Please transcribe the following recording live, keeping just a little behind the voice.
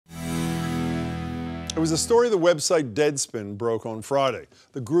It was a story the website Deadspin broke on Friday.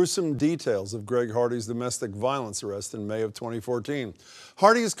 The gruesome details of Greg Hardy's domestic violence arrest in May of 2014.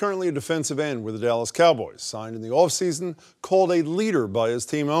 Hardy is currently a defensive end with the Dallas Cowboys, signed in the offseason, called a leader by his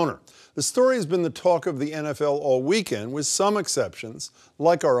team owner. The story has been the talk of the NFL all weekend, with some exceptions,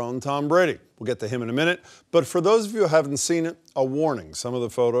 like our own Tom Brady. We'll get to him in a minute, but for those of you who haven't seen it, a warning. Some of the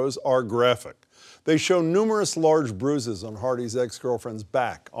photos are graphic. They show numerous large bruises on Hardy's ex-girlfriend's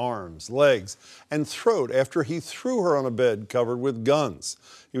back, arms, legs, and throat after he threw her on a bed covered with guns.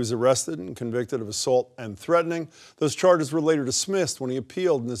 He was arrested and convicted of assault and threatening. Those charges were later dismissed when he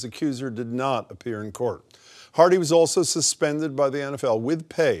appealed and his accuser did not appear in court. Hardy was also suspended by the NFL with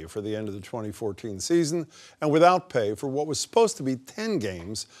pay for the end of the 2014 season and without pay for what was supposed to be 10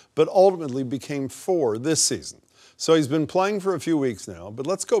 games, but ultimately became 4 this season. So he's been playing for a few weeks now, but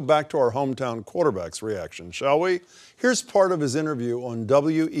let's go back to our hometown quarterback's reaction, shall we? Here's part of his interview on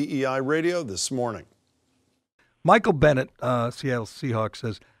WEEI Radio this morning. Michael Bennett, Seattle Seahawks,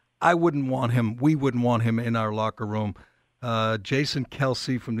 says, we wouldn't want him in our locker room. Jason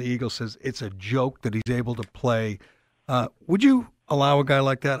Kelsey from the Eagles says it's a joke that he's able to play. Would you allow a guy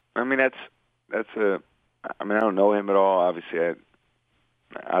like that? I mean, I don't know him at all. Obviously,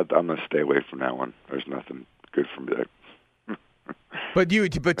 I'm going to stay away from that one. There's nothing good from that. Do you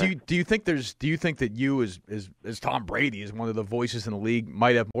think that you as Tom Brady, as one of the voices in the league,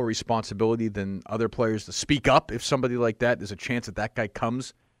 might have more responsibility than other players to speak up if somebody like that, there's a chance that guy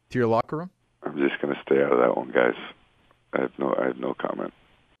comes to your locker room? I'm just going to stay out of that one, guys. I have no comment.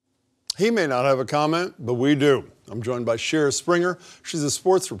 He may not have a comment, but we do. I'm joined by Shira Springer. She's a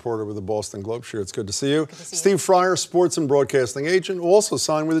sports reporter with the Boston Globe. Shira, it's good to see you. Steve Fryer, sports and broadcasting agent, who also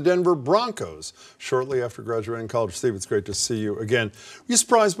signed with the Denver Broncos shortly after graduating college. Steve, it's great to see you again. Were you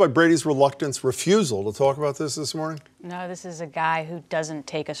surprised by Brady's refusal to talk about this morning? No, this is a guy who doesn't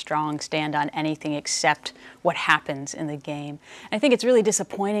take a strong stand on anything except what happens in the game. And I think it's really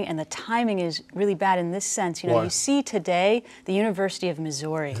disappointing, and the timing is really bad in this sense. You see today the University of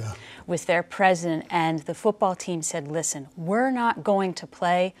Missouri with their president and the football team said, listen, we're not going to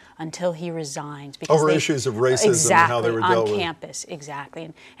play until he resigns. Over issues of racism and how they were dealt with. On campus,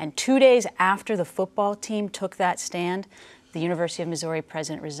 exactly. And 2 days after the football team took that stand, the University of Missouri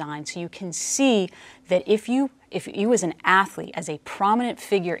president resigned. So you can see that if you as an athlete, as a prominent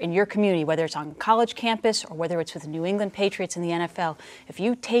figure in your community, whether it's on college campus or whether it's with the New England Patriots in the NFL, if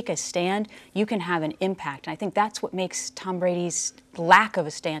you take a stand, you can have an impact. And I think that's what makes Tom Brady's lack of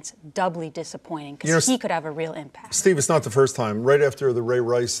a stance doubly disappointing, because he could have a real impact. Steve, it's not the first time. Right after the Ray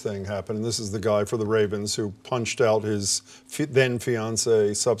Rice thing happened, and this is the guy for the Ravens who punched out his then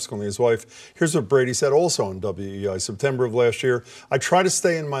fiancée, subsequently his wife. Here's what Brady said also on WEI, September of last year. I try to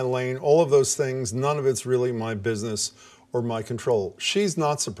stay in my lane, all of those things, none of it's really my business or my control. She's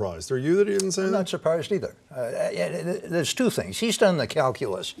not surprised. Are you that he didn't say that? I'm not surprised either. There's two things. He's done the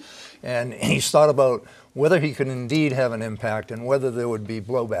calculus, and he's thought about whether he could indeed have an impact and whether there would be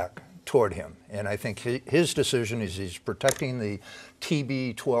blowback toward him. And I think his decision is he's protecting the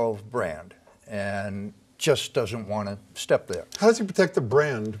TB12 brand and just doesn't want to step there. How does he protect the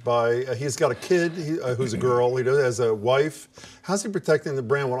brand? By he's got a kid who's a girl, he has a wife. How's he protecting the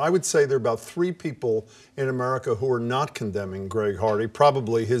brand? Well, I would say there are about 3 people in America who are not condemning Greg Hardy,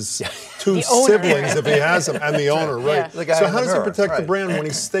 probably his 2 siblings if he has them, and the owner, right? Yeah. So how does he protect the brand when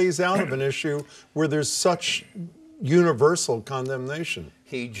he stays out of an issue where there's such universal condemnation?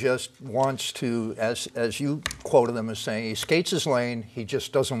 He just wants to, as you quoted him as saying, he skates his lane. He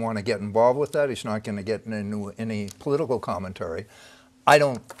just doesn't want to get involved with that. He's not going to get into any political commentary. I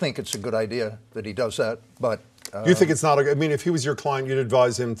don't think it's a good idea that he does that, but... you think it's not I mean, if he was your client, you'd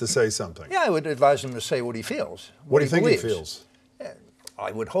advise him to say something? Yeah, I would advise him to say what he feels. What do you think believes. he feels?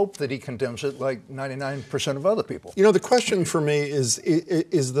 I would hope that he condemns it like 99% of other people. You know, the question for me is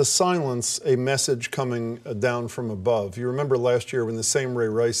the silence a message coming down from above? You remember last year when the same Ray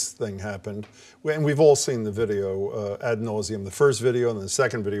Rice thing happened, and we've all seen the video ad nauseum, the first video and the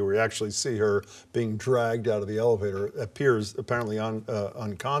second video where you actually see her being dragged out of the elevator, appears apparently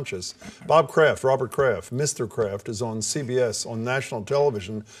unconscious. Robert Kraft, Mr. Kraft, is on CBS on national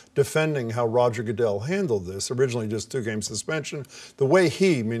television defending how Roger Goodell handled this, originally just 2-game suspension. The way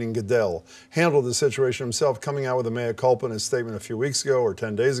he, meaning Goodell, handled the situation himself, coming out with a mea culpa in his statement a few weeks ago or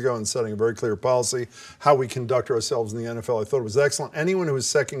 10 days ago and setting a very clear policy, how we conduct ourselves in the NFL. I thought it was excellent. Anyone who is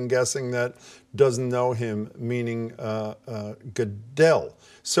second-guessing that doesn't know him, meaning Goodell.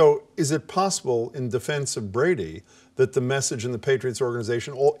 So is it possible, in defense of Brady, that the message in the Patriots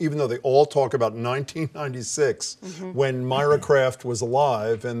organization, even though they all talk about 1996, when Myra Kraft was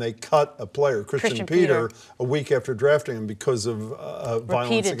alive and they cut a player, Christian Peter, a week after drafting him because of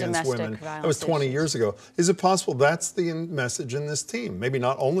violence against women. That was 20 years ago. Is it possible that's the message in this team? Maybe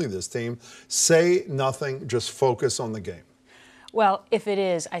not only this team. Say nothing, just focus on the game. Well, if it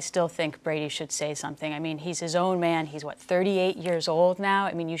is, I still think Brady should say something. I mean, he's his own man. He's, 38 years old now?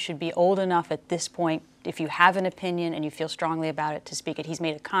 I mean, you should be old enough at this point, if you have an opinion and you feel strongly about it, to speak it. He's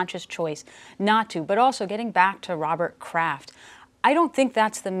made a conscious choice not to. But also, getting back to Robert Kraft, I don't think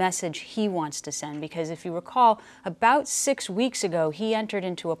that's the message he wants to send, because if you recall, about 6 weeks ago, he entered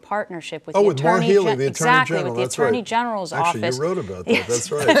into a partnership with the with Mark Healy, the Attorney exactly, General. with the That's Attorney right. General's Actually, office. You wrote about that. Yes. That's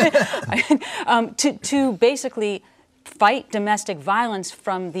right. To basically fight domestic violence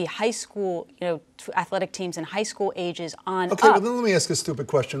from the high school, athletic teams and high school ages on Okay, up. but then let me ask a stupid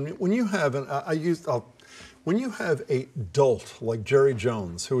question. When you have when you have a dolt like Jerry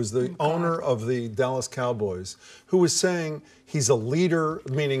Jones, who is the owner of the Dallas Cowboys, who is saying he's a leader,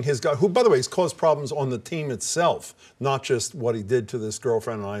 meaning his guy, who, by the way, has caused problems on the team itself, not just what he did to this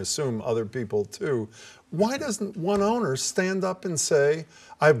girlfriend, and I assume other people too. Why doesn't one owner stand up and say,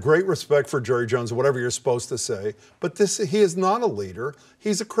 I have great respect for Jerry Jones, or whatever you're supposed to say, but he is not a leader,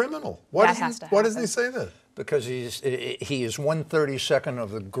 he's a criminal. Why doesn't he say that? Because he is 1/32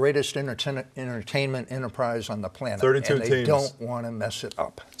 of the greatest entertainment enterprise on the planet. 32 and they teams. don't want to mess it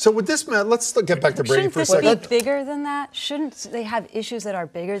up. So with this, Matt, let's get back to Brady for a second. Shouldn't this be bigger than that? Shouldn't they have issues that are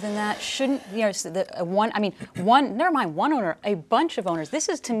bigger than that? Shouldn't, never mind one owner, a bunch of owners. This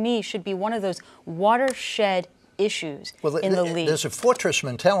is, to me, should be one of those watershed issues in the league. There's a fortress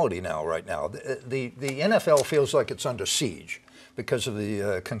mentality right now. The NFL feels like it's under siege because of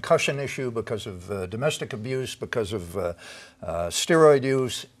the concussion issue, because of domestic abuse, because of steroid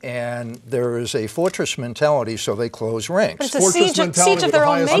use, and there is a fortress mentality, so they close ranks. But it's a siege of their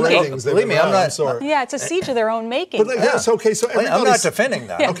own making. Believe me, I'm sorry. Yeah, it's a siege of their own making. But yes, okay, so I'm not defending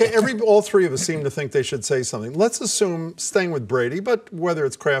that. Okay, all three of us seem to think they should say something. Let's assume, staying with Brady, but whether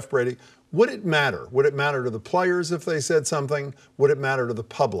it's Kraft, Brady, would it matter? Would it matter to the players if they said something? Would it matter to the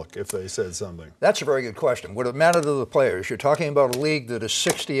public if they said something? That's a very good question. Would it matter to the players? You're talking about a league that is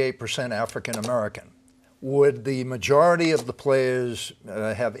 68% African American. Would the majority of the players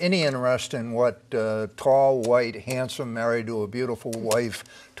have any interest in what tall, white, handsome, married to a beautiful wife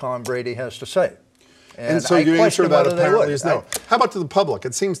Tom Brady has to say? And so your answer to that apparently is no. How about to the public?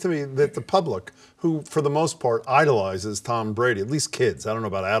 It seems to me that the public, who for the most part idolizes Tom Brady, at least kids, I don't know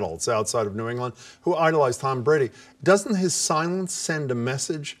about adults outside of New England, who idolize Tom Brady, doesn't his silence send a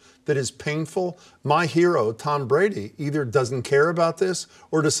message that is painful? My hero, Tom Brady, either doesn't care about this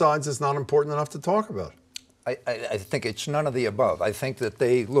or decides it's not important enough to talk about. I think it's none of the above. I think that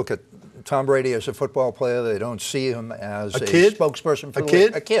they look at Tom Brady as a football player. They don't see him as a spokesperson for the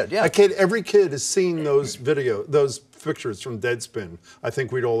league. A kid, yeah. A kid. Every kid has seen those pictures from Deadspin. I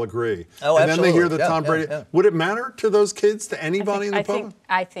think we'd all agree. Oh, and absolutely. then they hear that Tom Brady. Yeah. Would it matter to those kids, to anybody in the public?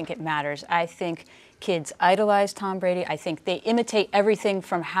 I think it matters. I think kids idolize Tom Brady. I think they imitate everything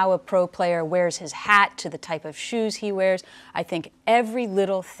from how a pro player wears his hat to the type of shoes he wears. I think every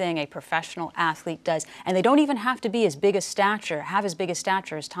little thing a professional athlete does, and they don't even have to be have as big a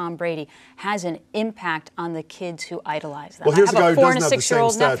stature as Tom Brady, has an impact on the kids who idolize them. Well, here's a guy who doesn't have the same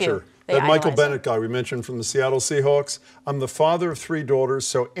nephew. stature. That Michael Bennett guy we mentioned from the Seattle Seahawks. I'm the father of 3 daughters,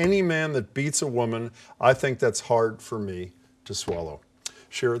 so any man that beats a woman, I think that's hard for me to swallow.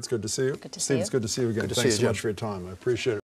 Shira, it's good to see you. Good to see Steve, you. it's good to see you again. Thanks so much for your time. I appreciate it.